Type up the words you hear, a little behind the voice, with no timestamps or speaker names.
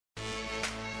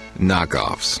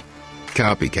Knockoffs,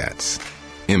 copycats,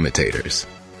 imitators.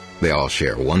 They all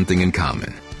share one thing in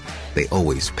common. They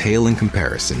always pale in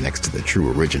comparison next to the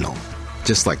true original.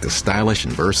 Just like the stylish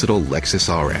and versatile Lexus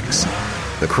RX,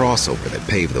 the crossover that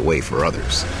paved the way for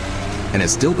others. And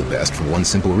it's still the best for one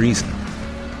simple reason.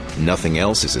 Nothing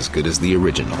else is as good as the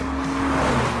original.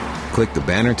 Click the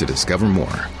banner to discover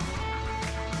more.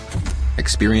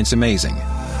 Experience amazing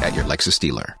at your Lexus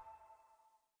dealer.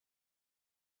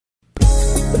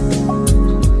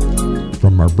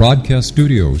 From our broadcast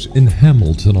studios in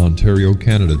Hamilton, Ontario,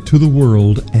 Canada, to the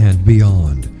world and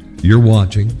beyond, you're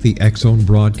watching the X-Zone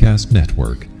Broadcast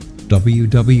Network,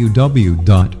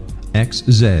 www.xzbn.net.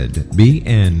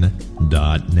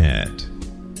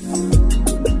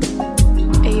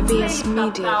 ABS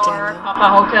Media Demo. Papa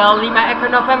Hotel Lima Echo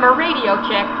November radio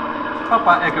check.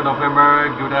 Papa Echo November,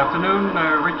 good afternoon,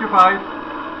 read you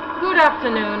 5. Good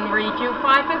afternoon, read you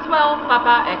 5 as well,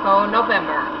 Papa Echo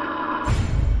November.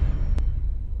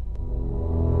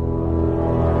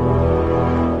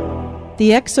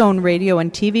 The X-Zone radio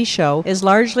and TV show is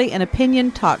largely an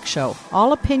opinion talk show.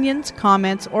 All opinions,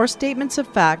 comments, or statements of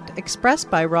fact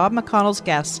expressed by Rob McConnell's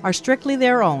guests are strictly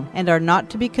their own and are not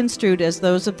to be construed as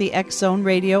those of the X-Zone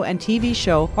radio and TV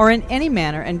show or in any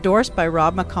manner endorsed by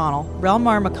Rob McConnell,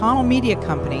 Relmar McConnell Media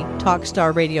Company,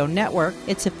 Talkstar Radio Network,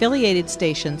 its affiliated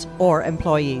stations, or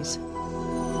employees.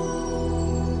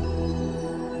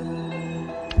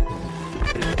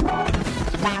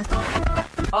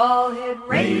 All Hit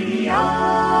Radio.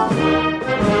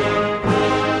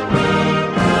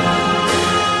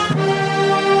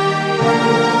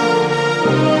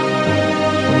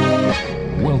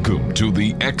 Welcome to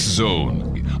the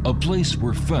X-Zone, a place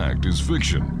where fact is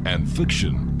fiction and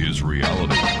fiction is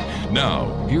reality.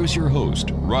 Now, here's your host,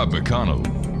 Rob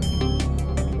McConnell.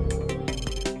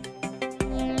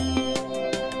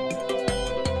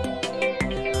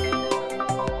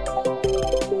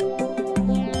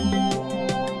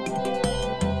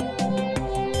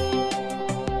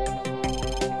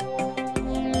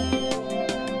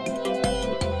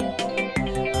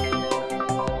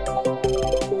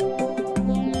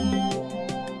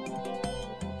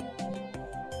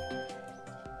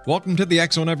 Welcome to the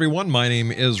X-Zone, everyone. My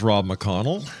name is Rob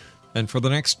McConnell, and for the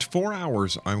next 4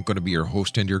 hours, I'm going to be your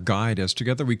host and your guide as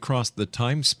together we cross the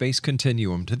time-space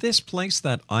continuum to this place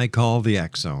that I call the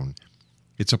X-Zone.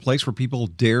 It's a place where people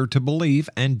dare to believe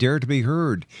and dare to be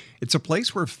heard. It's a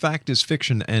place where fact is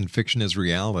fiction and fiction is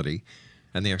reality.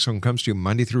 And the X-Zone comes to you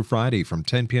Monday through Friday from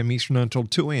 10 p.m. Eastern until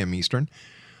 2 a.m. Eastern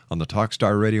on the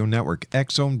Talkstar Radio Network,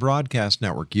 X-Zone Broadcast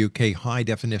Network, UK High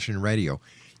Definition Radio,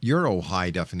 Euro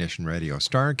High Definition Radio,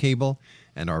 Star Cable,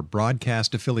 and our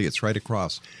broadcast affiliates right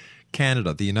across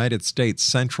Canada, the United States,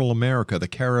 Central America, the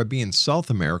Caribbean,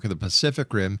 South America, the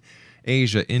Pacific Rim,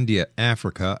 Asia, India,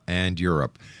 Africa, and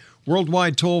Europe.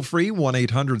 Worldwide toll-free,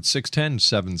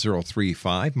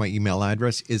 1-800-610-7035. My email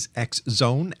address is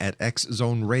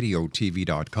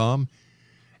xzone@xzoneradiotv.com,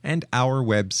 and our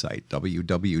website,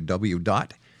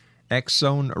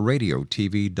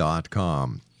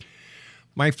 www.xzoneradiotv.com.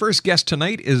 My first guest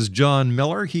tonight is John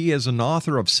MILOR. He is an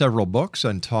author of several books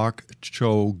and talk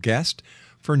show guest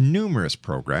for numerous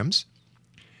programs.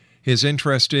 His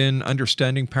interest in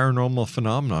understanding paranormal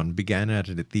phenomenon began at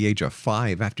the age of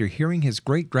 5 after hearing his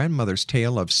great-grandmother's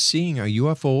tale of seeing a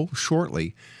UFO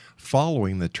shortly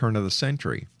following the turn of the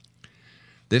century.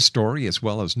 This story, as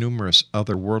well as numerous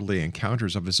otherworldly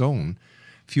encounters of his own,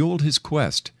 fueled his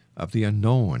quest of the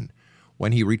unknown.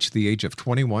 When he reached the age of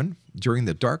 21, during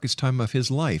the darkest time of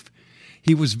his life,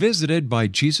 he was visited by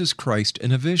Jesus Christ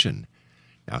in a vision.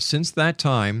 Now, since that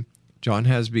time, John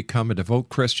has become a devout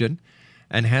Christian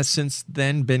and has since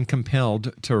then been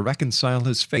compelled to reconcile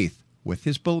his faith with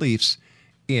his beliefs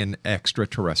in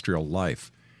extraterrestrial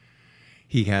life.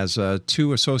 He has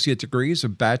 2 associate degrees, a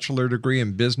bachelor degree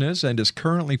in business, and is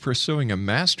currently pursuing a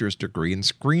master's degree in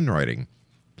screenwriting.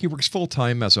 He works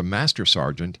full-time as a master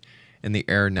sergeant in the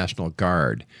Air National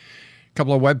Guard. A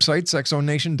couple of websites, X-Zone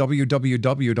Nation,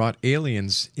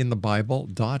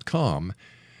 www.aliensinthebible.com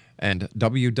and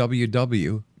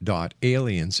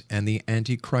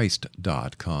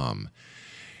www.aliensandtheantichrist.com.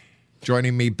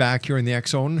 Joining me back here in the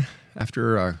X-Zone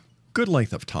after a good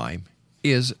length of time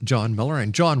is John MILOR.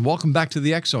 And John, welcome back to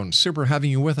the X-Zone. Super having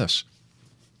you with us.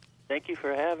 Thank you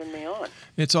for having me on.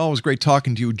 It's always great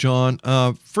talking to you, John.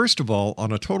 First of all,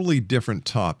 on a totally different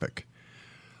topic,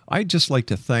 I'd just like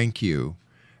to thank you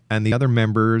and the other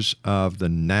members of the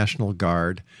National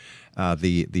Guard,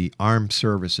 the armed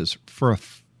services, for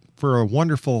a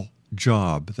wonderful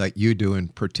job that you do in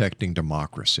protecting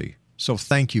democracy. So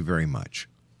thank you very much.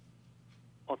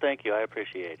 Well, thank you. I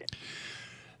appreciate it.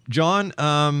 John,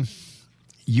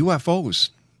 UFOs,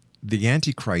 the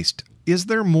Antichrist. Is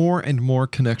there more and more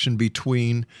connection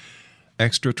between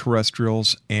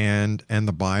extraterrestrials and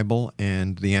the Bible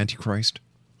and the Antichrist?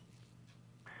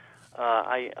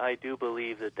 I do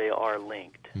believe that they are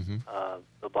linked.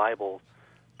 The Bible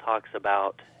talks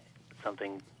about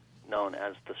something known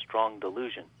as the strong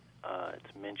delusion.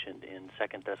 It's mentioned in 2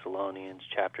 Thessalonians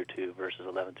chapter 2, verses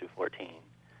 11 through 14.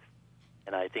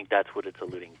 And I think that's what it's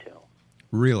alluding to.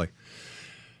 Really?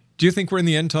 Do you think we're in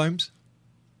the end times?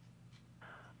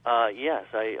 Yes,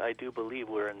 I do believe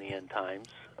we're in the end times.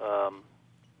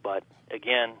 But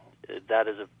again, that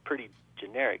is a pretty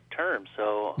generic term,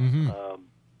 so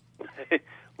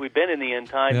we've been in the end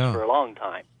times for a long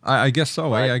time. I guess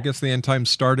so. I guess the end times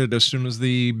started as soon as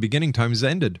the beginning times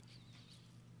ended.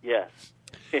 Yes.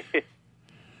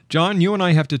 John, you and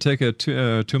I have to take a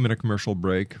 2-minute commercial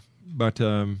break, but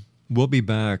we'll be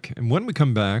back. And when we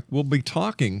come back, we'll be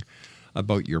talking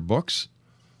about your books,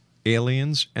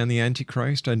 Aliens and the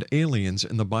Antichrist, and Aliens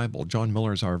in the Bible. John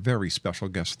Miller is our very special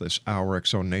guest this hour,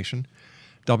 X-Zone Nation.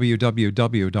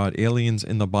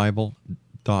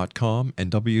 www.aliensinthebible.com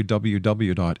and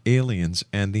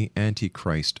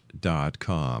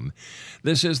www.aliensandtheantichrist.com.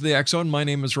 This is the X-Zone. My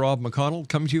name is Rob McConnell,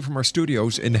 coming to you from our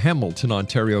studios in Hamilton,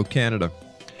 Ontario, Canada.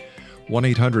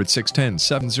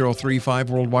 1-800-610-7035,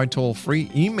 worldwide toll-free.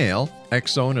 Email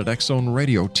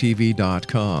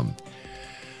xzone@xzoneradiotv.com.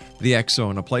 The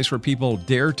X-Zone, a place where people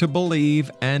dare to believe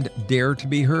and dare to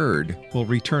be heard. We'll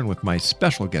return with my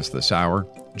special guest this hour,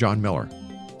 John Miller.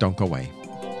 Don't go away.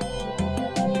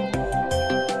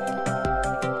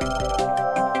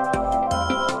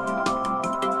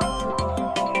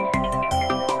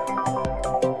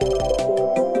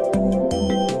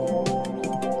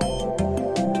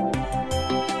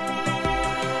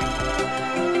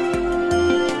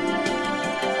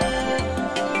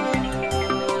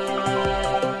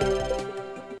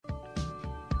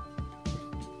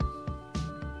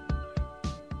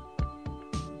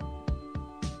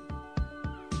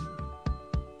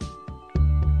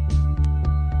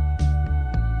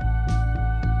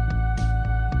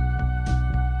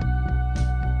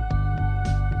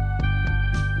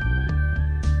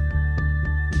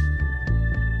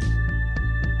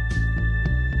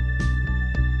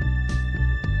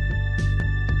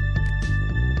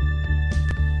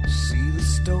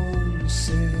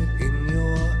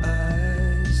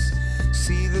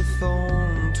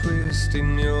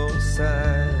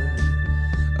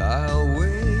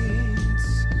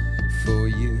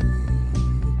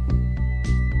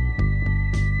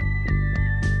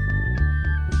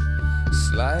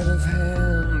 Sleight of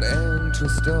hand and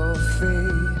twist of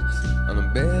fate. On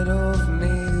a bed of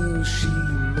nails she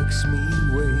makes me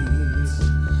wait.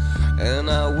 And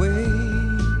I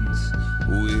wait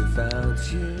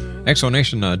without you. X-Zone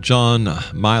Nation, John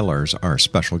MILOR's our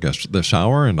special guest this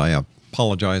hour, and I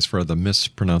apologize for the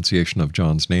mispronunciation of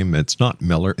John's name. It's not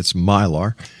Miller, it's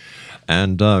MILOR.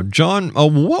 And John,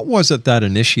 what was it that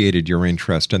initiated your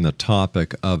interest in the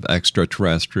topic of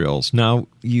extraterrestrials? Now,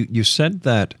 you said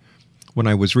that when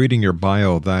I was reading your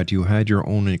bio that you had your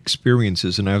own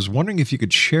experiences, and I was wondering if you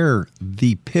could share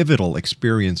the pivotal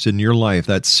experience in your life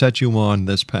that set you on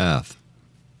this path.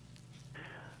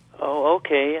 Oh,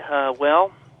 okay.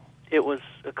 Well, it was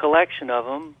a collection of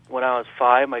them. When I was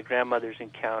 5, my grandmother's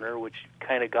encounter, which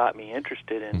kind of got me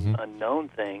interested in unknown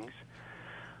things.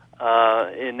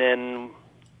 And then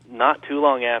not too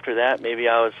long after that, maybe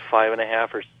I was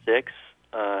 5.5 or 6,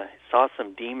 saw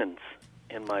some demons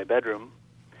in my bedroom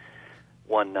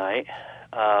one night,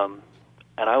 and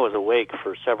I was awake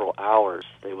for several hours.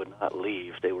 They would not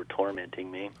leave. They were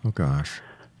tormenting me. Oh, gosh.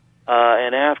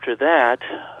 And after that,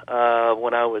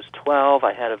 when I was 12,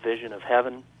 I had a vision of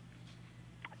heaven,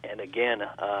 and again,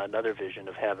 another vision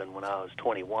of heaven when I was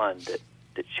 21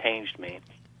 that changed me.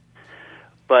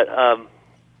 But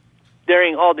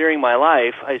during my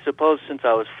life, I suppose since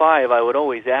I was 5, I would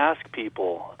always ask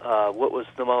people, what was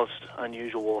the most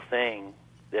unusual thing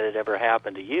that had ever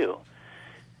happened to you?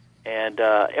 And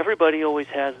everybody always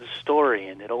has a story,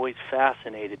 and it always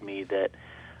fascinated me that,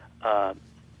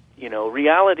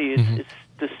 reality is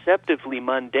deceptively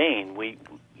mundane. We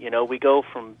go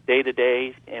from day to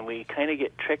day, and we kind of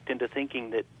get tricked into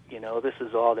thinking that, this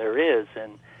is all there is,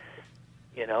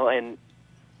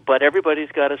 but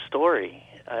everybody's got a story.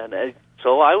 And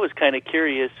so I was kind of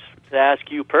curious to ask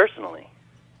you personally,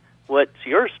 what's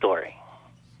your story?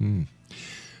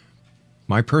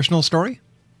 My personal story?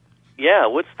 Yeah,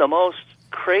 what's the most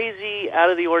crazy,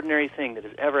 out-of-the-ordinary thing that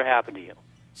has ever happened to you?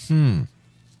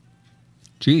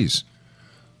 Geez.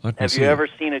 Have you ever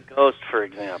seen a ghost, for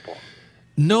example?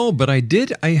 No, but I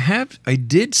did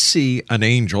see an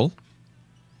angel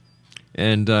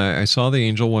And I saw the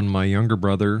angel when my younger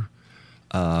brother,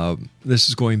 this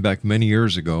is going back many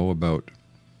years ago, about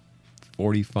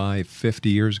 45, 50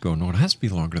 years ago. No, it has to be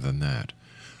longer than that.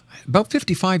 About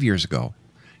 55 years ago.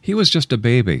 He was just a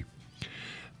baby.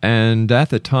 And at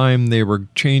the time, they were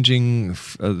changing,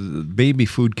 baby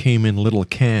food came in little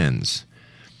cans.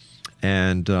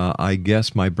 And I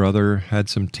guess my brother had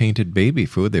some tainted baby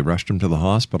food. They rushed him to the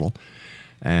hospital.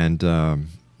 And,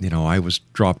 I was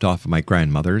dropped off at my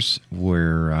grandmother's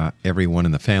where everyone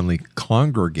in the family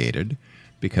congregated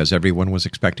because everyone was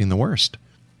expecting the worst.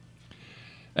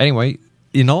 Anyway,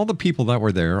 in all the people that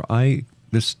were there,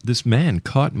 this man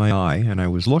caught my eye, and I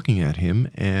was looking at him,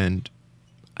 and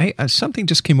something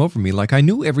just came over me, like I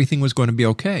knew everything was going to be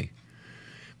okay.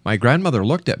 My grandmother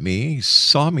looked at me,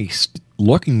 saw me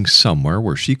looking somewhere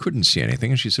where she couldn't see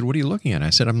anything, and she said, "What are you looking at?" I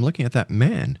said, "I'm looking at that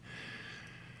man."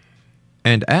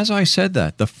 And as I said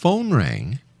that, the phone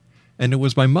rang, and it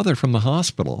was my mother from the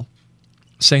hospital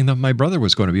saying that my brother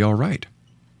was going to be all right.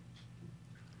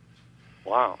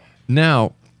 Wow.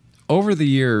 Now, over the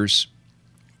years,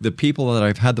 the people that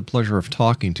I've had the pleasure of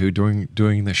talking to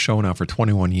doing this show now for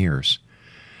 21 years,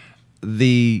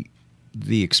 the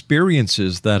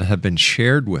experiences that have been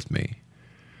shared with me,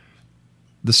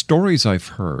 the stories I've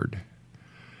heard,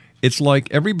 it's like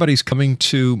everybody's coming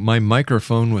to my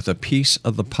microphone with a piece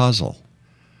of the puzzle.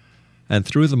 And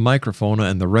through the microphone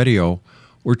and the radio,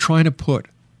 we're trying to put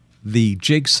the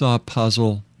jigsaw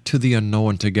puzzle to the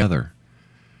unknown together.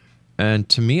 And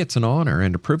to me, it's an honor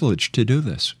and a privilege to do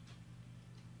this.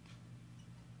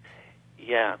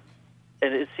 Yeah.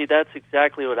 And see, that's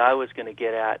exactly what I was going to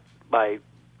get at by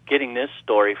getting this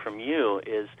story from you,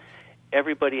 is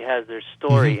everybody has their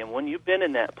story. Mm-hmm. And when you've been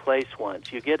in that place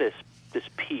once, you get this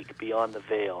peek beyond the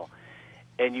veil,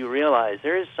 and you realize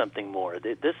there is something more.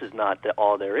 This is not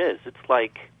all there is. It's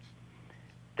like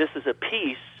this is a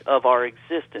piece of our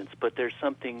existence, but there's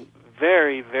something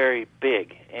very, very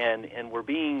big, and we're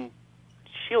being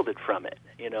shielded from it.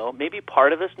 Maybe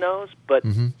part of us knows, but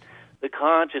the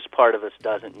conscious part of us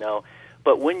doesn't know.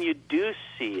 But when you do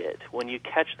see it, when you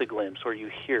catch the glimpse or you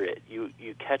hear it, you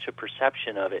catch a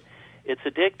perception of it, it's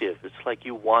addictive. It's like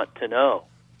you want to know.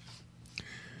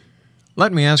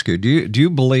 Let me ask you, do you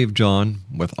believe, John,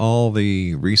 with all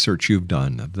the research you've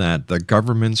done, that the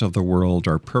governments of the world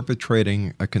are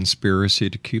perpetrating a conspiracy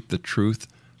to keep the truth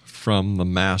from the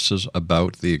masses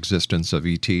about the existence of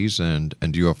ETs and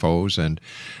UFOs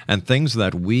and things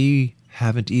that we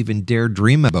haven't even dared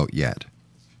dream about yet?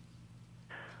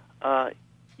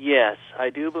 Yes,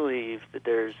 I do believe that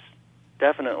there's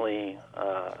definitely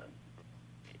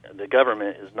the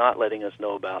government is not letting us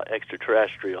know about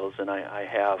extraterrestrials, and I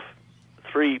have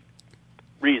 3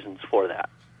 reasons for that.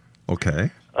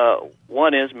 Okay.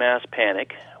 One is mass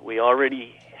panic. We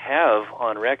already have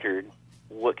on record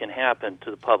what can happen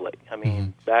to the public. I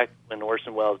mean, back when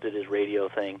Orson Welles did his radio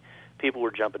thing, people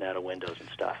were jumping out of windows and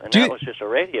stuff, and that was just a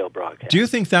radio broadcast. Do you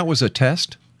think that was a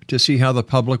test to see how the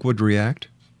public would react?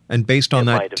 And based on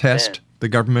that test, the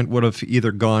government would have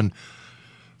either gone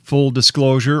full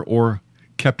disclosure or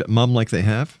kept it mum like they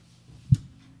have?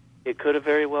 It could have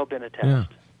very well been a test. Yeah.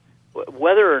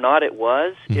 Whether or not it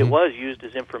was used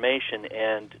as information,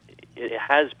 and it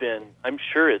has been, I'm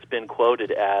sure it's been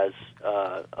quoted as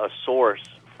a source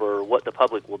for what the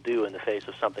public will do in the face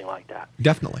of something like that.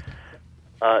 Definitely.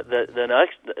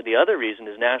 The other reason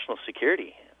is national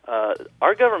security.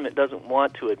 Our government doesn't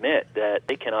want to admit that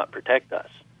they cannot protect us.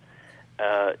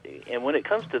 And when it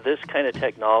comes to this kind of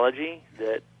technology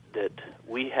that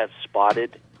we have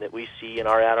spotted, that we see in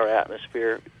our outer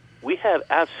atmosphere, we have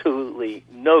absolutely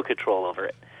no control over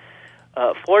it.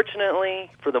 Fortunately,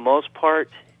 for the most part,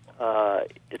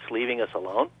 it's leaving us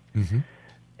alone. Mm-hmm.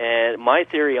 And my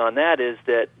theory on that is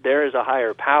that there is a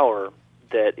higher power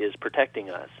that is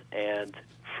protecting us. And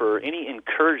for any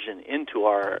incursion into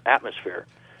our atmosphere,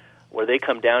 where they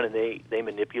come down and they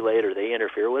manipulate or they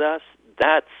interfere with us,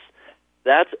 that's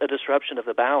a disruption of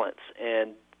the balance.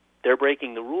 And they're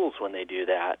breaking the rules when they do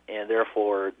that, and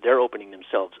therefore they're opening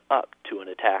themselves up to an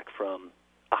attack from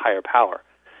a higher power.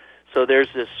 So there's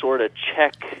this sort of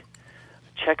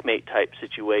checkmate type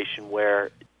situation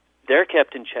where they're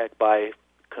kept in check by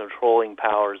controlling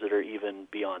powers that are even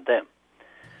beyond them.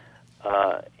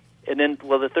 And then,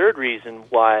 the third reason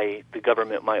why the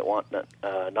government might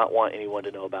not want anyone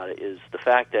to know about it is the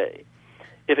fact that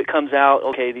if it comes out,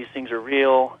 okay, these things are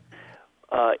real,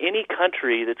 any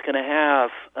country that's going to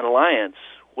have an alliance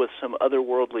with some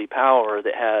otherworldly power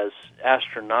that has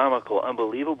astronomical,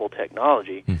 unbelievable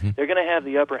technology, they're going to have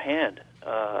the upper hand,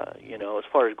 as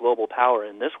far as global power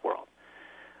in this world.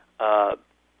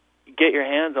 get your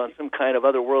hands on some kind of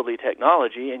otherworldly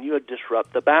technology and you would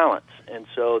disrupt the balance. And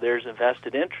so there's a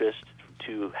vested interest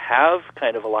to have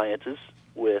kind of alliances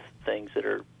with things that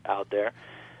are out there,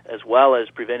 as well as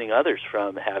preventing others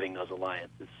from having those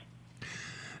alliances.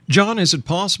 John, is it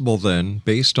possible then,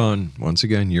 based on, once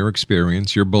again, your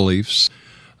experience, your beliefs,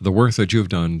 the work that you've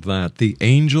done, that the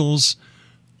angels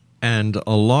and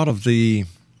a lot of the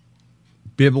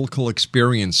biblical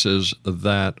experiences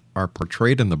that are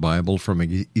portrayed in the Bible, from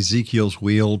Ezekiel's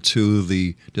wheel to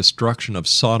the destruction of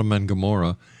Sodom and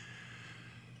Gomorrah,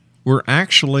 were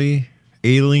actually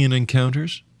alien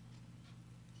encounters?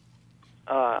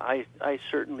 I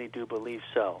certainly do believe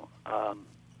so.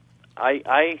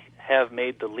 I have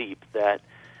made the leap that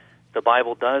the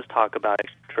Bible does talk about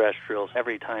extraterrestrials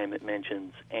every time it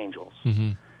mentions angels.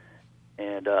 Mm-hmm.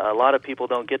 And a lot of people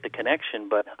don't get the connection,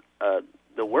 but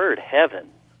the word heaven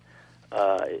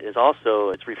is also,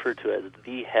 it's referred to as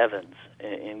the heavens.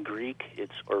 In Greek,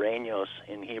 it's oranios.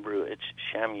 In Hebrew, it's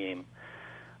shamyim.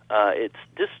 It's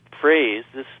this phrase,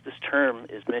 this term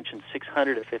is mentioned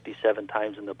 657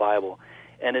 times in the Bible,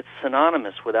 and it's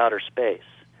synonymous with outer space.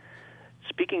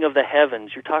 Speaking of the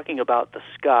heavens, you're talking about the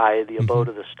sky, the abode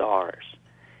of the stars.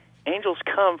 Angels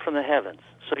come from the heavens,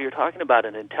 so you're talking about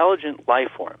an intelligent life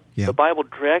form. Yeah. The Bible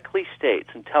directly states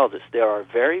and tells us there are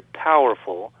very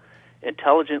powerful,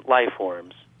 intelligent life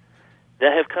forms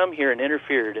that have come here and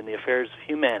interfered in the affairs of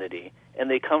humanity, and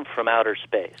they come from outer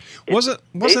space. Wasn't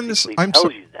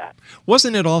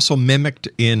it also mimicked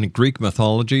in Greek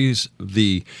mythologies,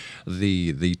 the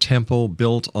temple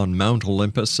built on Mount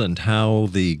Olympus and how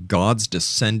the gods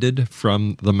descended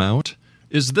from the mount?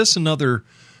 Is this another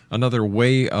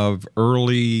way of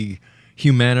early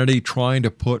humanity trying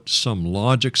to put some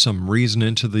logic, some reason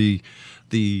into the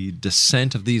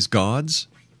descent of these gods?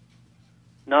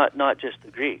 Not just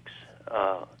the Greeks.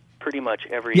 Pretty much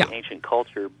every ancient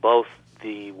culture, both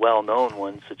the well-known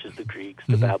ones, such as the Greeks,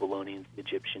 the Babylonians, the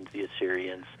Egyptians, the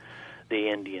Assyrians, the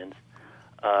Indians,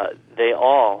 they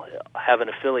all have an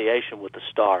affiliation with the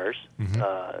stars.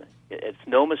 It's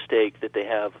no mistake that they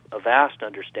have a vast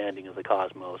understanding of the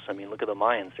cosmos. I mean, look at the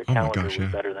Mayans. Their calendar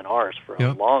was better than ours for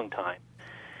a long time.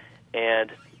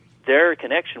 And their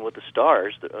connection with the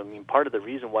stars, I mean, part of the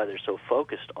reason why they're so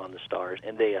focused on the stars,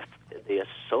 and they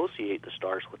associate the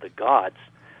stars with the gods,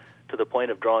 to the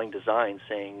point of drawing designs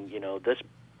saying, you know, this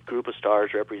group of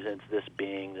stars represents this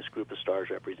being, this group of stars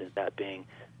represents that being.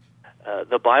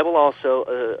 The Bible also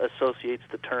associates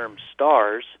the term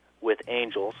stars with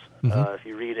angels. If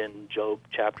you read in Job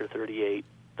chapter 38,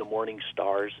 the morning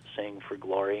stars sang for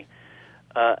glory.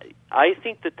 I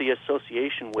think that the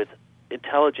association with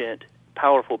intelligent,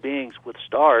 powerful beings with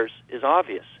stars is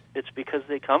obvious. It's because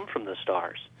they come from the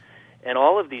stars. And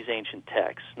all of these ancient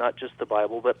texts, not just the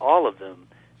Bible, but all of them,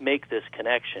 make this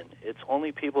connection. It's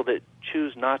only people that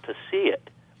choose not to see it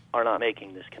are not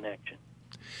making this connection.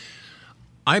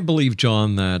 I believe,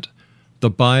 John, that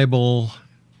the Bible,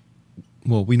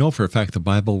 well, we know for a fact the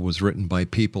Bible was written by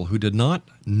people who did not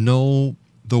know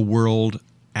the world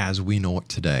as we know it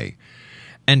today.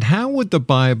 And how would the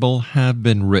Bible have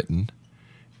been written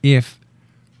if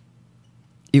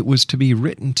it was to be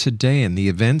written today and the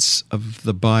events of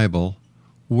the Bible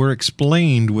were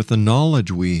explained with the knowledge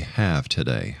we have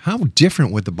today? How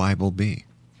different would the Bible be?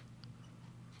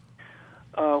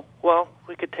 Well,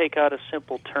 we could take out a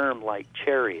simple term like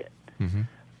chariot.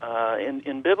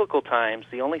 In biblical times,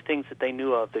 the only things that they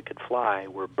knew of that could fly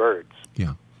were birds.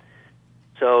 Yeah.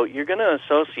 So you're going to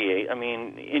associate, I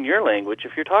mean, in your language,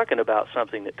 if you're talking about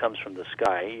something that comes from the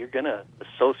sky, you're going to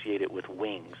associate it with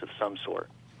wings of some sort.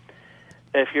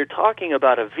 If you're talking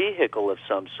about a vehicle of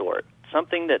some sort,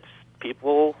 something that's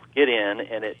people get in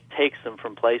and it takes them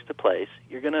from place to place,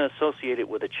 you're going to associate it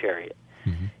with a chariot.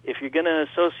 If you're going to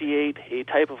associate a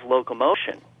type of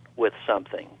locomotion with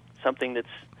something that's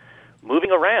moving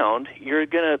around, you're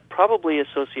going to probably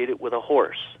associate it with a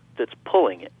horse that's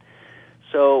pulling it.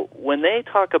 So when they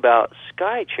talk about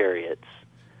sky chariots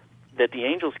that the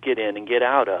angels get in and get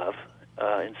out of,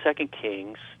 in 2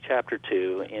 Kings chapter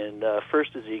 2, in 1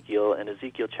 Ezekiel and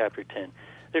Ezekiel chapter 10,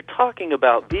 they're talking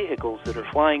about vehicles that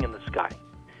are flying in the sky,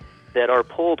 that are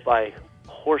pulled by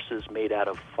horses made out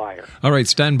of fire. All right,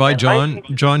 stand by, John.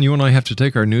 John, you and I have to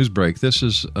take our news break. This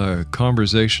is a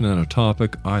conversation and a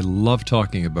topic I love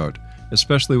talking about,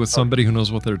 especially with somebody who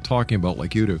knows what they're talking about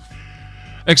like you do.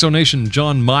 Exonation,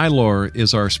 John MILOR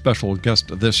is our special guest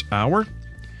this hour,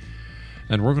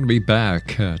 and we're going to be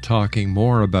back talking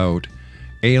more about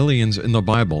aliens in the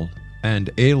Bible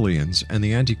and aliens and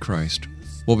the Antichrist.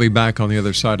 We'll be back on the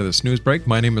other side of this news break.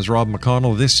 My name is Rob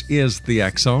McConnell. This is the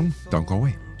X Zone. Don't go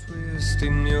away. Twist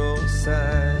in your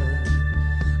side,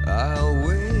 I'll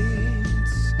wait.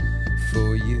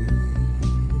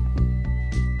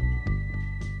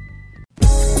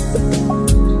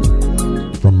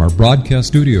 from our broadcast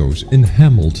studios in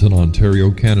Hamilton,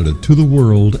 Ontario, Canada, to the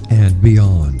world and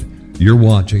beyond. You're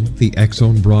watching the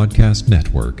X-Zone Broadcast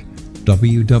Network,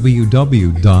 www.xzbn.net.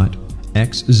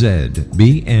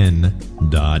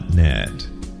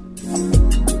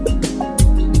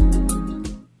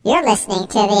 You're listening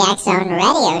to the X-Zone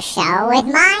Radio Show with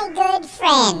my good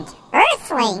friend,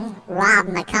 Earthling Rob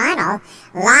McConnell,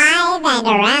 live and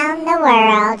around the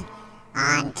world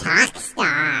on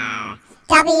Talkstar.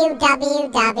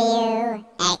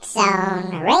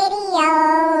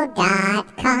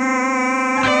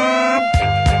 www.xzoneradio.com.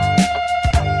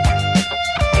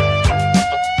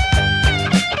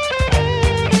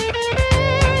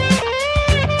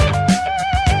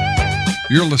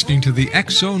 You're listening to the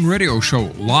X-Zone Radio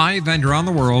Show, live and around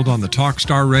the world on the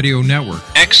Talkstar Radio Network,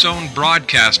 X-Zone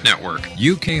Broadcast Network,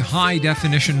 UK High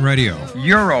Definition Radio,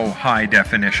 Euro High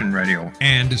Definition Radio,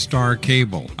 and Star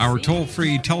Cable. Our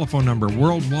toll-free telephone number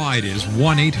worldwide is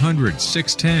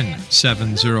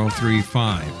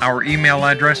 1-800-610-7035. Our email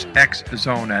address,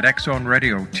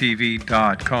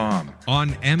 xzone@xzoneradiotv.com. On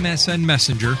MSN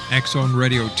Messenger,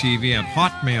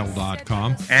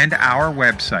 xzoneradiotv@hotmail.com, and our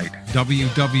website,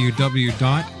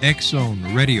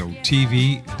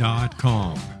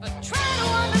 www.xzoneradiotv.com.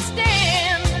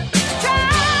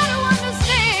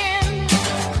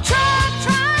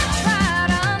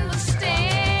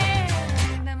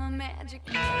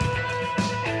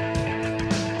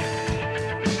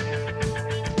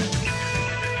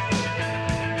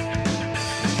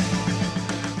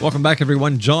 Welcome back,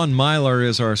 everyone. John MILOR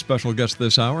is our special guest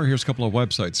this hour. Here's a couple of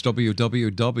websites,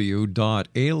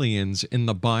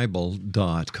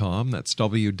 www.aliensinthebible.com. That's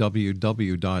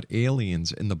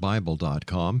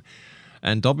www.aliensinthebible.com.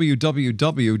 And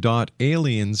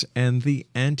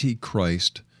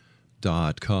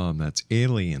www.aliensandtheantichrist.com. That's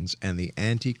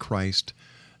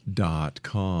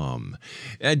aliensandtheantichrist.com.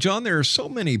 John, there are so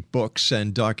many books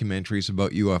and documentaries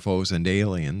about UFOs and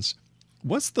aliens.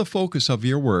 What's the focus of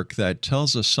your work that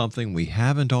tells us something we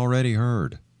haven't already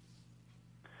heard?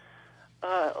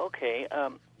 Okay.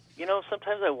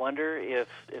 Sometimes I wonder if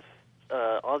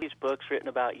all these books written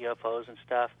about UFOs and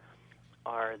stuff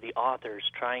are the authors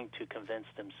trying to convince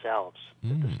themselves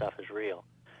that the stuff is real.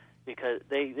 Because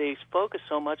they focus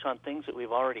so much on things that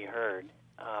we've already heard.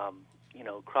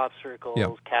 Crop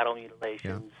circles, cattle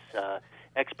mutilations,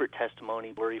 expert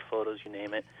testimony, blurry photos, you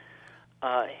name it.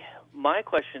 My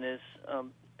question is,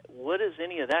 what is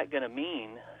any of that going to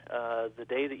mean the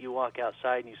day that you walk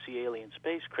outside and you see alien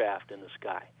spacecraft in the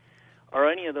sky? Are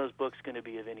any of those books going to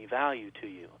be of any value to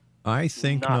you? I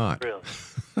think not. Really.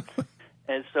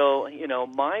 And so,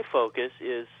 my focus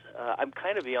is, I'm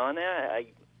kind of beyond that.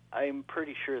 I'm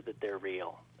pretty sure that they're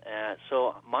real.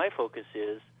 So my focus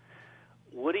is,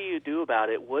 what do you do about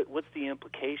it? What's the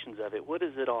implications of it? What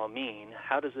does it all mean?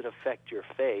 How does it affect your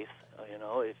faith?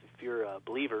 If you're a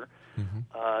believer,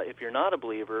 if you're not a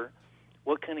believer,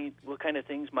 what kind of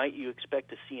things might you expect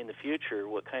to see in the future?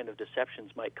 What kind of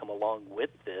deceptions might come along with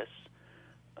this?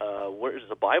 Where does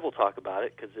the Bible talk about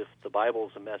it? Because if the Bible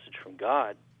is a message from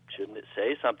God, shouldn't it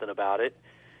say something about it?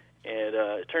 And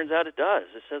it turns out it does.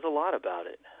 It says a lot about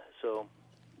it. So,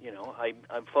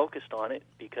 I'm focused on it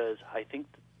because I think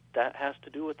that has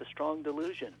to do with the strong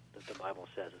delusion that the Bible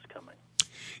says is coming.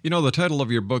 The title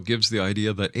of your book gives the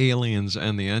idea that aliens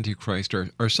and the Antichrist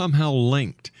are somehow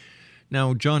linked.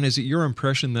 Now, John, is it your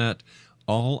impression that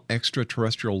all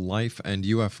extraterrestrial life and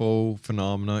UFO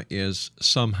phenomena is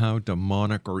somehow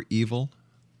demonic or evil?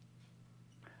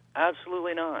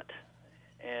 Absolutely not.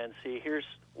 And see, here's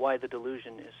why the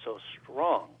delusion is so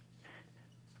strong.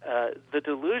 The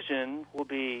delusion will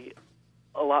be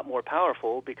a lot more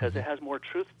powerful because it has more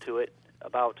truth to it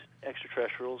about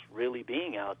extraterrestrials really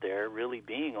being out there, really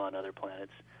being on other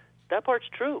planets. That part's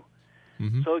true.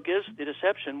 So it gives the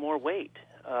deception more weight.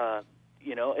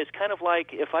 It's kind of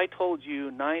like if I told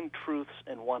you 9 truths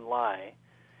and 1 lie,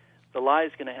 the lie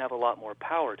is going to have a lot more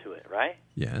power to it, right?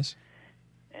 Yes.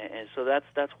 And so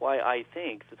that's why I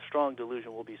think the strong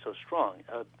delusion will be so strong.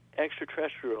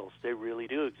 Extraterrestrials, they really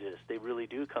do exist. They really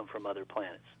do come from other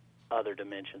planets, other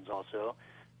dimensions also.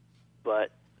 But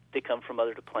they come from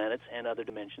other planets and other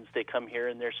dimensions. They come here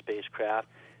in their spacecraft.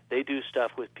 They do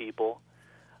stuff with people.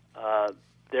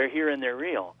 They're here and they're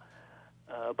real.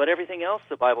 But everything else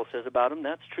the Bible says about them,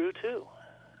 that's true too.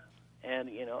 And,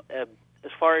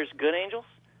 as far as good angels,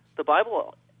 the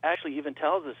Bible actually even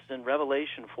tells us in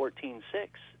Revelation 14:6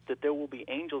 that there will be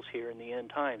angels here in the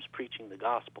end times preaching the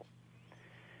gospel.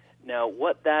 Now,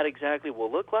 what that exactly will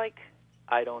look like,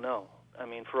 I don't know. I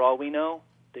mean, for all we know,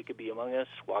 they could be among us,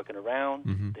 walking around.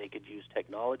 They could use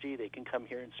technology. They can come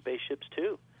here in spaceships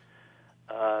too.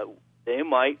 They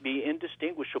might be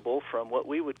indistinguishable from what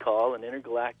we would call an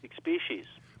intergalactic species.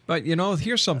 But,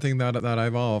 here's something that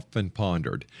I've often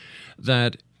pondered,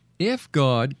 that if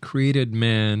God created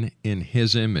man in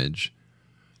his image,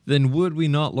 then would we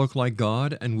not look like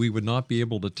God, and we would not be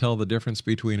able to tell the difference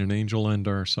between an angel and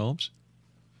ourselves?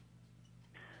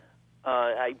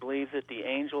 I believe that the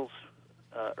angels,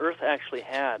 Earth actually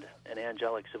had an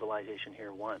angelic civilization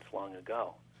here once, long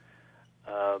ago.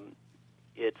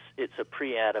 It's a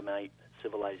pre-Adamite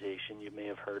civilization. You may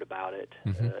have heard about it.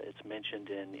 Mm-hmm. It's mentioned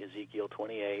in Ezekiel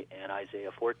 28 and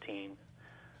Isaiah 14,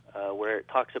 where it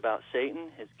talks about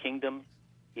Satan, his kingdom.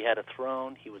 He had a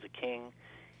throne. He was a king.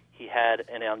 He had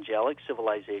an angelic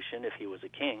civilization if he was a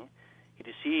king. He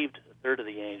deceived a third of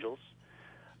the angels.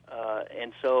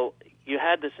 And so you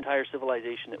had this entire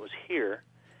civilization that was here,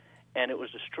 and it was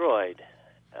destroyed.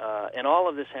 And all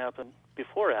of this happened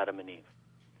before Adam and Eve.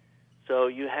 So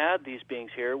you had these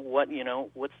beings here. What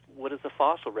does the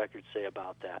fossil record say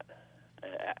about that?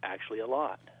 Actually, a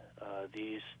lot.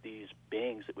 These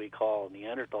beings that we call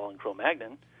Neanderthal and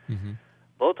Cro-Magnon, mm-hmm.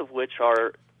 both of which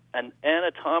are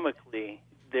anatomically,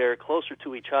 they're closer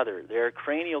to each other. Their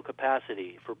cranial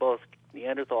capacity for both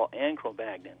Neanderthal and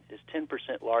Cro-Magnon is 10%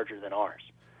 larger than ours.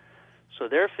 So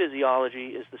their physiology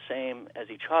is the same as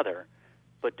each other,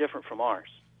 but different from ours.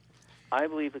 I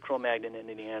believe the Cro-Magnon and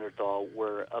the Neanderthal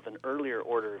were of an earlier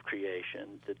order of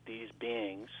creation, that these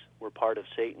beings were part of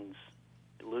Satan's,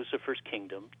 Lucifer's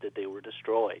kingdom, that they were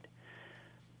destroyed.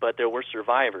 But there were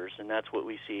survivors, and that's what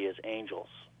we see as angels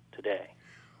today,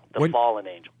 fallen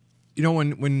angels.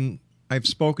 When I've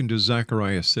spoken to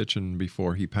Zachariah Sitchin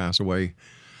before he passed away,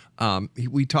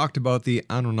 we talked about the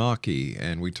Anunnaki,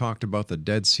 and we talked about the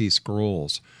Dead Sea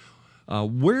Scrolls.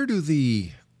 Where do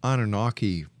the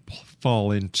Anunnaki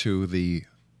fall into the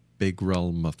big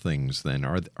realm of things then?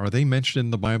 Are they mentioned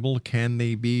in the Bible? Can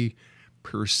they be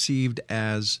perceived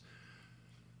as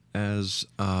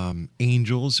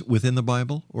angels within the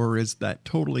Bible, or is that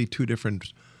totally two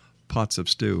different pots of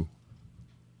stew?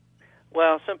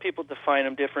 Well, some people define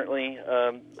them differently.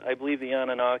 I believe the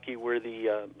Anunnaki were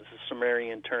the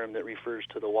Sumerian term that refers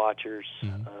to the Watchers,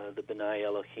 mm-hmm. The B'nai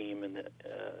Elohim in the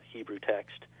Hebrew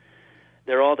text.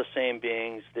 They're all the same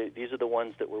beings. These are the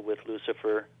ones that were with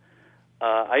Lucifer.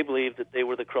 I believe that they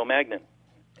were the Cro-Magnon,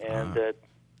 and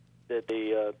that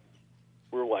they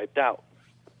were wiped out.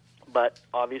 But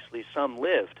obviously some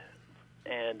lived,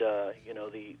 and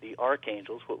the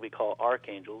archangels, what we call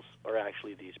archangels, are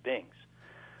actually these beings.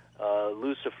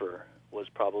 Lucifer was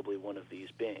probably one of these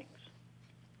beings.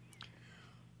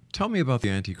 Tell me about the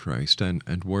Antichrist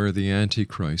and where the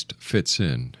Antichrist fits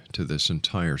in to this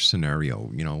entire scenario.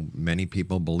 Many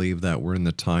people believe that we're in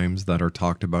the times that are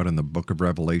talked about in the book of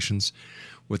Revelations,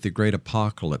 with the great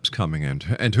apocalypse coming in.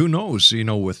 And who knows,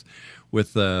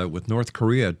 with North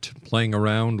Korea playing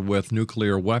around with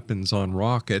nuclear weapons on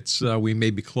rockets, we may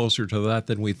be closer to that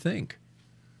than we think.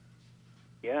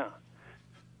 Yeah.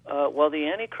 Well, the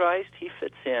Antichrist, he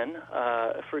fits in.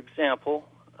 For example,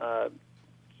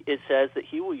 it says that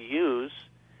he will use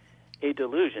a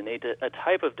delusion, a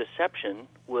type of deception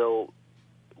will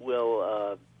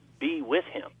be with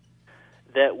him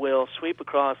that will sweep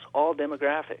across all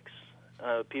demographics,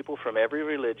 people from every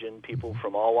religion, people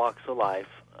from all walks of life,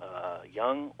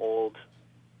 young, old,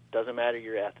 doesn't matter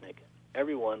your ethnic.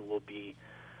 Everyone will be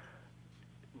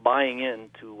buying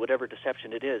into whatever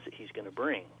deception it is that he's going to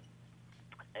bring.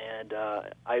 And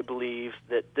I believe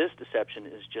that this deception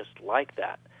is just like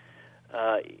that.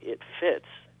 It fits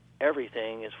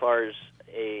everything as far as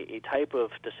a type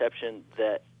of deception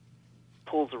that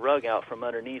pulls the rug out from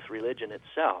underneath religion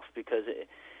itself, because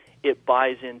it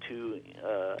buys into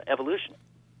evolution.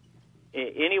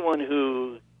 Anyone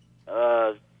who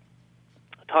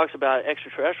talks about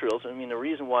extraterrestrials, the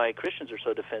reason why Christians are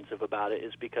so defensive about it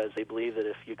is because they believe that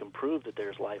if you can prove that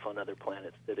there's life on other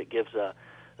planets, that it gives the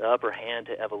upper hand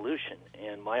to evolution.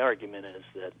 And my argument is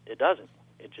that it doesn't.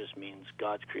 It just means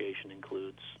God's creation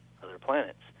includes other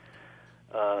planets.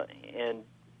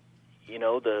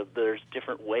 There's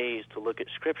different ways to look at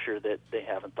Scripture that they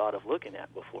haven't thought of looking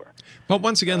at before. But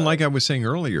once again, like I was saying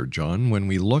earlier, John, when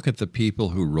we look at the people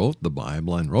who wrote the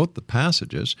Bible and wrote the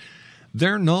passages,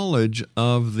 their knowledge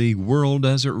of the world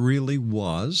as it really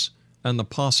was and the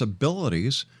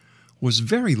possibilities was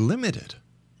very limited.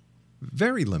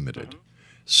 Very limited. Mm-hmm.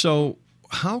 So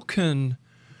how can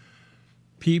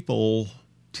people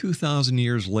 2,000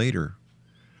 years later,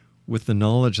 with the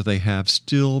knowledge they have,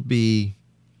 still be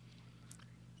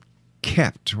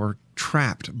kept or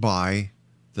trapped by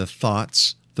the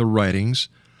thoughts, the writings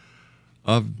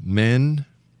of men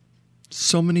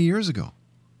so many years ago?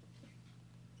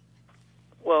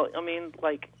 Well,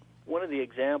 like one of the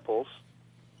examples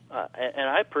And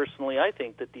I personally, I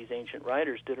think that these ancient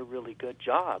writers did a really good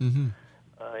job. Mm-hmm.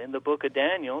 In the book of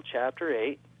Daniel, chapter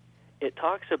 8, it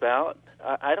talks about,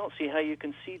 I don't see how you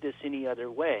can see this any other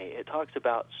way. It talks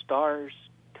about stars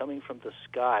coming from the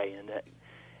sky,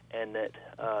 and that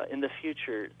in the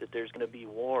future that there's going to be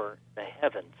war in the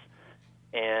heavens,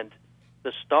 and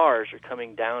the stars are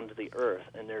coming down to the earth,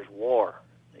 and there's war,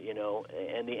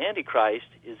 and the Antichrist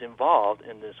is involved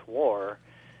in this war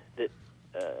that,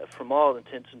 from all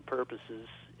intents and purposes,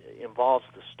 involves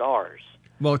the stars.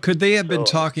 Well, could they have been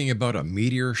talking about a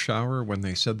meteor shower when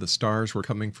they said the stars were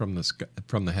coming from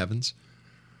the heavens?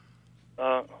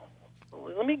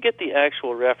 Let me get the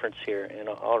actual reference here, and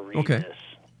I'll read this.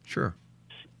 Sure.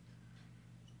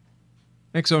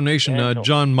 Exonation,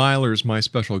 John MILOR is my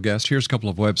special guest. Here's a couple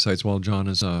of websites while John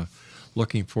is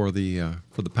looking for the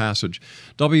passage.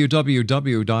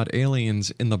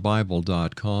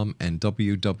 www.aliensinthebible.com and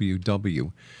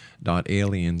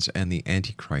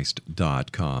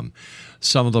www.aliensandtheantichrist.com.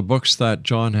 Some of the books that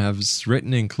John has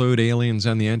written include Aliens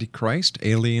and the Antichrist,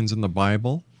 Aliens in the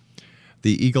Bible,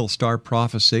 The Eagle Star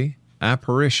Prophecy,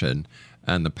 Apparition,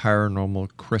 and The Paranormal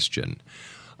Christian.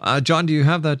 John, do you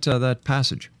have that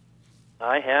passage?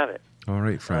 I have it. All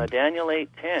right, friend. Daniel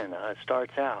 8:10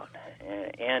 starts out,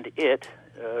 and it,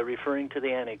 referring to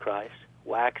the Antichrist,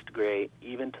 waxed great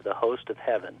even to the host of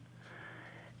heaven,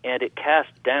 and it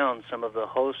cast down some of the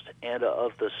host and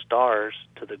of the stars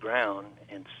to the ground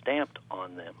and stamped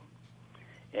on them.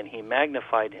 And he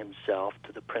magnified himself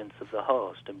to the prince of the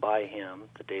host, and by him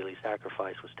the daily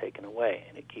sacrifice was taken away.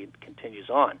 And it continues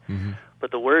on. Mm-hmm.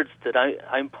 But the words that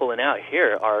I'm pulling out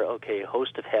here are,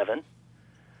 host of heaven.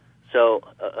 So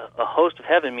a host of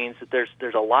heaven means that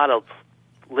there's a lot of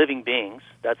living beings.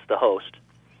 That's the host.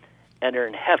 And they're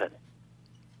in heaven.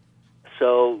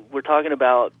 So we're talking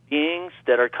about beings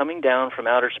that are coming down from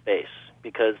outer space,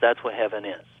 because that's what heaven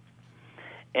is.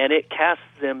 And it casts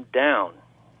them down,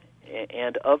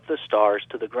 and of the stars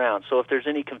to the ground. So if there's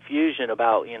any confusion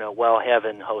about,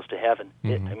 heaven, host of heaven,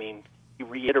 mm-hmm. He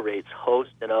reiterates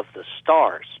host and of the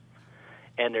stars,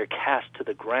 and they're cast to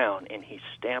the ground, and he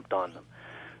stamped on them.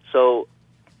 So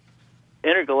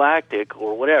intergalactic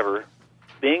or whatever,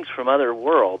 beings from other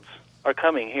worlds are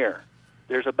coming here.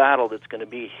 There's a battle that's going to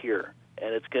be here,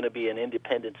 and it's going to be an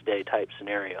Independence Day type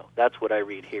scenario. That's what I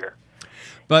read here.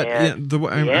 But the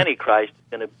Antichrist is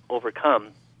going to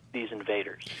overcome these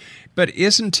invaders. But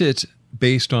isn't it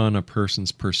based on a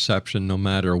person's perception, no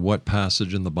matter what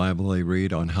passage in the Bible they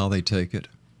read, on how they take it?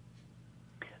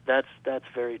 That's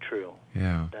very true.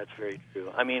 Yeah. That's very true.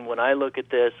 I mean, when I look at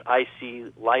this, I see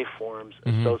life forms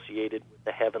mm-hmm. associated with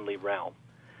the heavenly realm,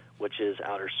 which is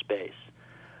outer space.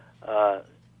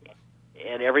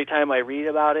 And every time I read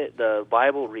about it, the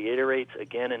Bible reiterates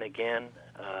again and again.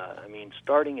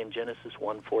 Starting in Genesis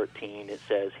 1:14, it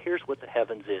says, here's what the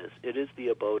heavens is. It is the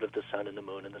abode of the sun and the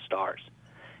moon and the stars.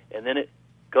 And then it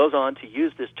goes on to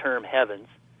use this term heavens,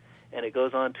 and it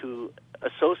goes on to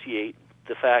associate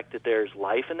the fact that there's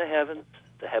life in the heavens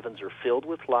are filled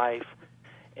with life,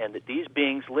 and that these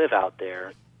beings live out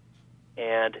there.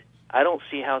 And I don't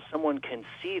see how someone can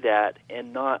see that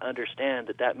and not understand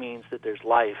that that means that there's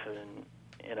life in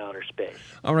outer space.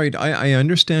 All right, I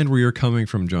understand where you're coming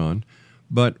from, John,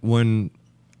 but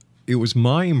it was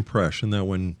my impression that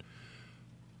when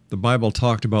the Bible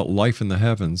talked about life in the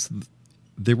heavens,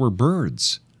 they were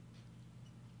birds.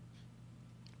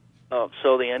 Oh,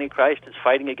 so the Antichrist is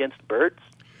fighting against birds?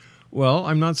 Well,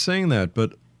 I'm not saying that,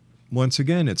 but once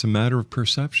again, it's a matter of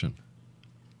perception.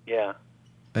 Yeah.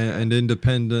 And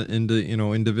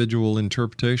individual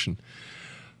interpretation.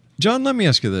 John, let me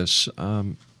ask you this.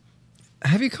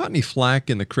 Have you caught any flack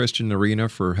in the Christian arena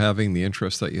for having the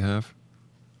interest that you have?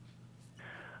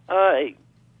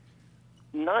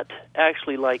 Not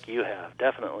actually like you have,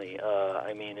 definitely.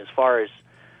 As far as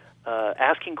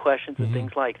asking questions and mm-hmm.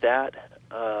 things like that,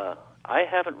 I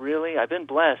haven't really. I've been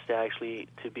blessed, actually,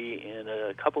 to be in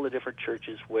a couple of different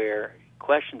churches where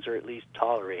questions are at least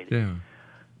tolerated. Yeah.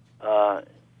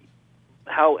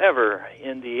 However,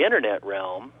 in the Internet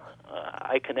realm,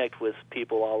 I connect with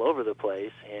people all over the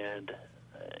place, and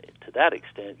to that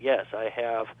extent, yes, I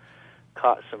have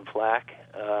caught some flack,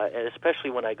 and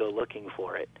especially when I go looking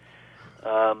for it.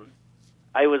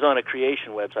 I was on a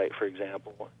creation website, for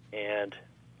example, and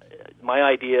my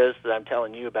ideas that I'm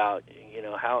telling you about,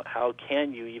 how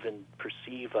can you even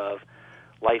perceive of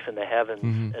life in the heavens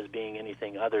mm-hmm. as being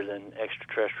anything other than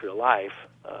extraterrestrial life?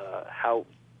 How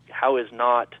is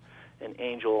not an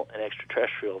angel and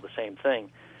extraterrestrial the same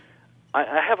thing?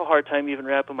 I have a hard time even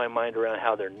wrapping my mind around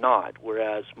how they're not,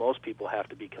 whereas most people have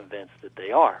to be convinced that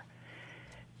they are.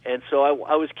 And so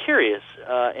I was curious,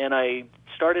 and I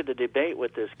started a debate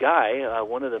with this guy,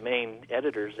 one of the main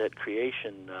editors at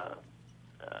Creation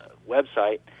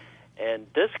website, and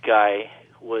this guy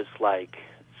was like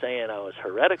saying I was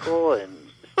heretical and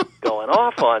going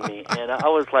off on me, and I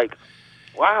was like,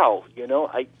 wow,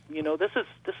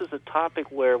 this is a topic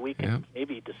where we can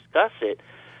maybe discuss it,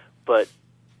 but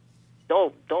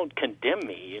don't condemn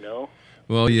me,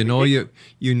 Well,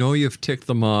 you've ticked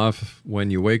them off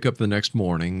when you wake up the next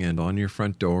morning and on your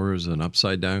front door is an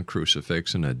upside-down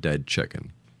crucifix and a dead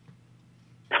chicken.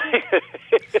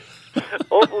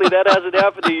 Hopefully that hasn't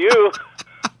happened to you.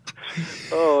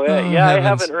 I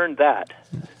haven't earned that,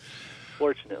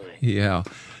 fortunately. Yeah.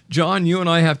 John, you and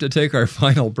I have to take our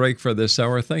final break for this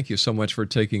hour. Thank you so much for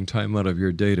taking time out of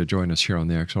your day to join us here on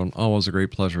the X-Zone. Always a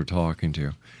great pleasure talking to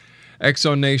you.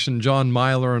 X-Zone Nation, John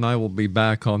MILOR and I will be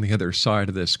back on the other side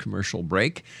of this commercial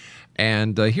break.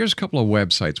 And here's a couple of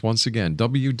websites. Once again,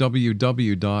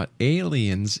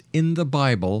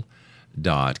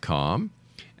 www.aliensinthebible.com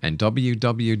and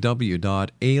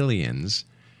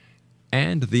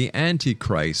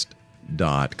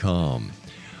www.aliensandtheantichrist.com.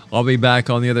 I'll be back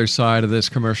on the other side of this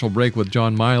commercial break with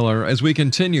John MILOR as we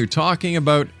continue talking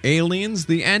about aliens,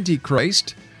 the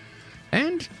Antichrist,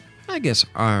 and I guess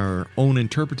our own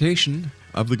interpretation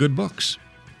of the good books.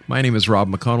 My name is Rob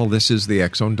McConnell. This is the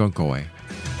X-Zone. Don't go away.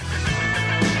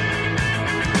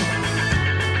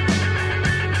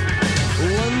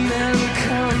 One man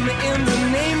come in the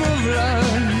name of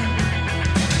love.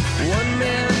 One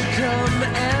man come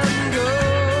and go.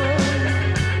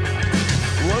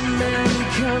 One man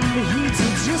come here to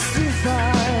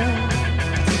justify.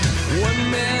 One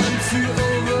man to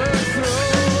overthrow.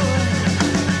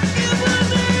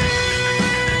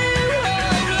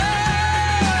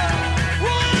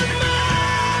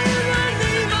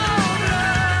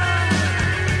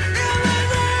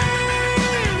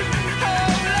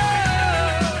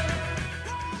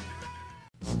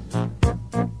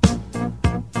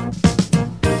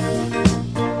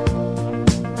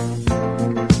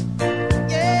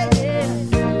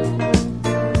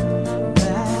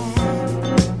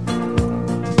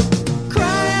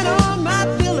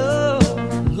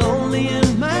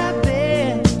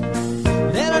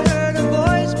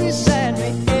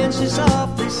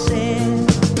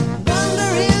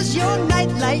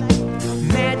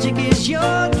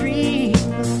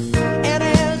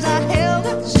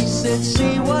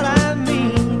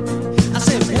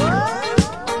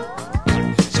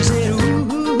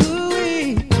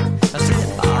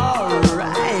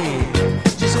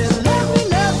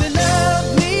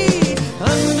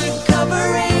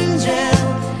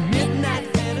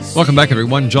 Welcome back,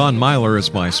 everyone. John MILOR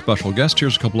is my special guest.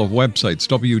 Here's a couple of websites,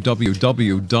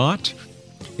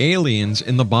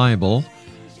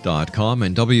 www.aliensinthebible.com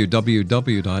and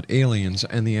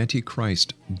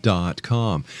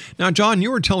www.aliensandtheantichrist.com. Now, John,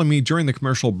 you were telling me during the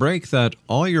commercial break that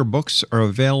all your books are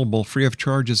available free of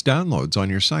charge as downloads on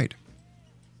your site.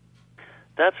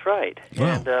 That's right.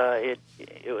 Wow. And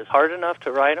it was hard enough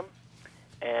to write them,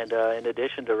 and in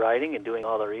addition to writing and doing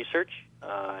all the research,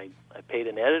 I paid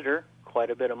an editor quite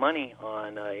a bit of money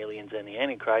on Aliens and the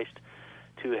Antichrist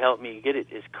to help me get it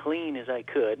as clean as I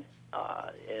could,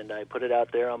 and I put it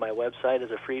out there on my website as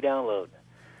a free download.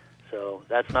 So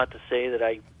that's not to say that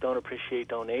I don't appreciate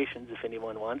donations if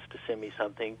anyone wants to send me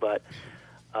something, but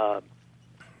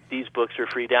these books are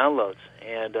free downloads,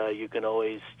 and you can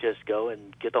always just go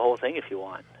and get the whole thing if you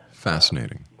want.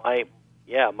 Fascinating. My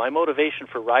motivation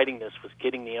for writing this was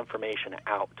getting the information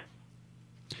out.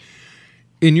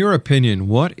 In your opinion,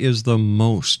 what is the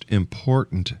most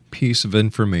important piece of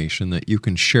information that you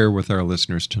can share with our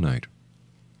listeners tonight?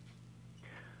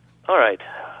 All right.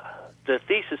 The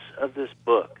thesis of this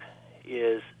book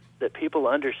is that people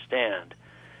understand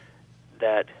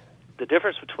that the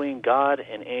difference between God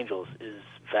and angels is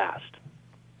vast.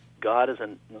 God is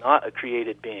not a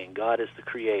created being. God is the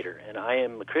creator. And I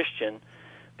am a Christian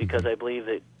because I believe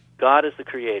that God is the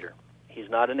creator. He's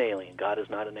not an alien. God is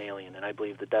not an alien. And I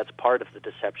believe that that's part of the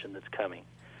deception that's coming.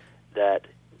 That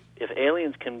if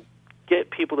aliens can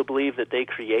get people to believe that they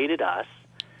created us,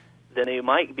 then they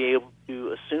might be able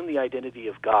to assume the identity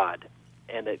of God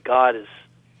and that God is,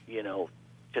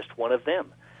 just one of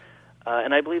them.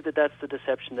 And I believe that that's the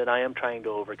deception that I am trying to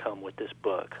overcome with this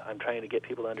book. I'm trying to get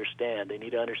people to understand. They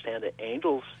need to understand that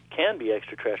angels can be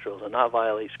extraterrestrials and not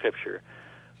violate Scripture,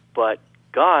 but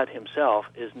God himself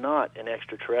is not an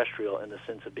extraterrestrial in the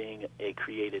sense of being a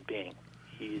created being.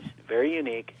 He's very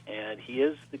unique, and he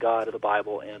is the God of the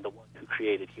Bible and the one who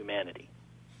created humanity.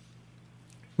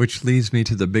 Which leads me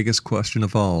to the biggest question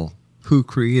of all. Who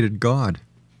created God?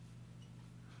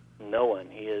 No one.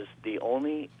 He is the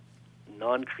only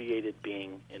non-created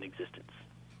being in existence.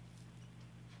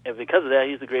 And because of that,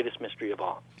 he's the greatest mystery of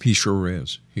all. He sure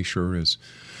is. He sure is.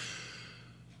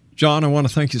 John, I want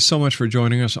to thank you so much for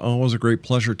joining us. Always a great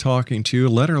pleasure talking to you.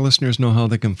 Let our listeners know how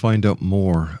they can find out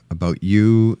more about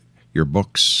you, your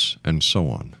books, and so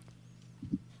on.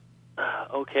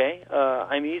 Okay.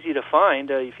 I'm easy to find.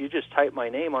 If you just type my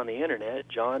name on the internet,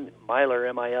 John MILOR,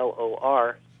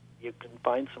 M-I-L-O-R, you can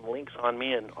find some links on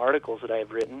me and articles that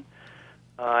I've written.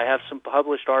 I have some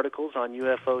published articles on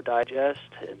UFO Digest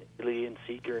and Alien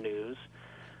Seeker News,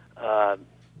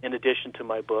 in addition to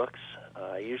my books.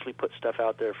 I usually put stuff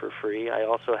out there for free. I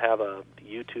also have a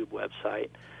YouTube website.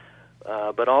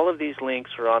 But all of these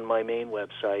links are on my main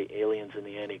website,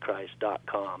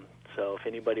 aliensandtheantichrist.com. So if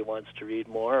anybody wants to read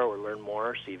more or learn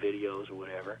more, see videos or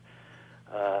whatever,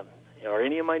 or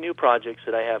any of my new projects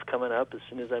that I have coming up, as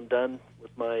soon as I'm done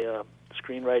with my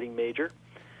screenwriting major,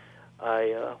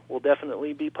 I will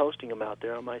definitely be posting them out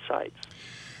there on my sites.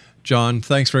 John,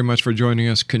 thanks very much for joining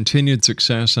us. Continued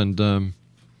success, and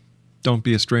don't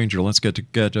be a stranger. Let's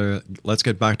get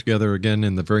back together again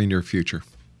in the very near future.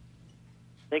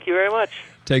 Thank you very much.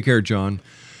 Take care, John.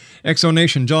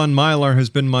 Exonation, John MILOR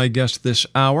has been my guest this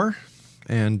hour.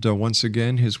 And once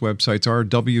again, his websites are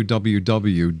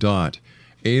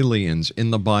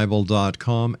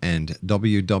www.aliensinthebible.com and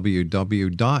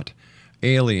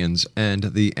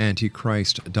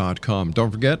www.aliensandtheantichrist.com.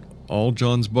 Don't forget, all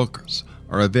John's books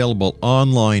are available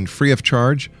online free of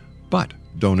charge, but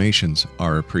donations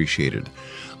are appreciated.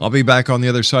 I'll be back on the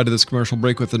other side of this commercial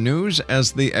break with the news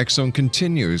as the X Zone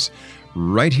continues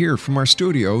right here from our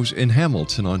studios in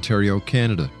Hamilton, Ontario,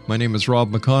 Canada. My name is Rob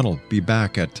McConnell. Be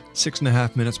back at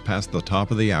 6.5 minutes past the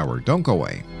top of the hour. Don't go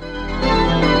away.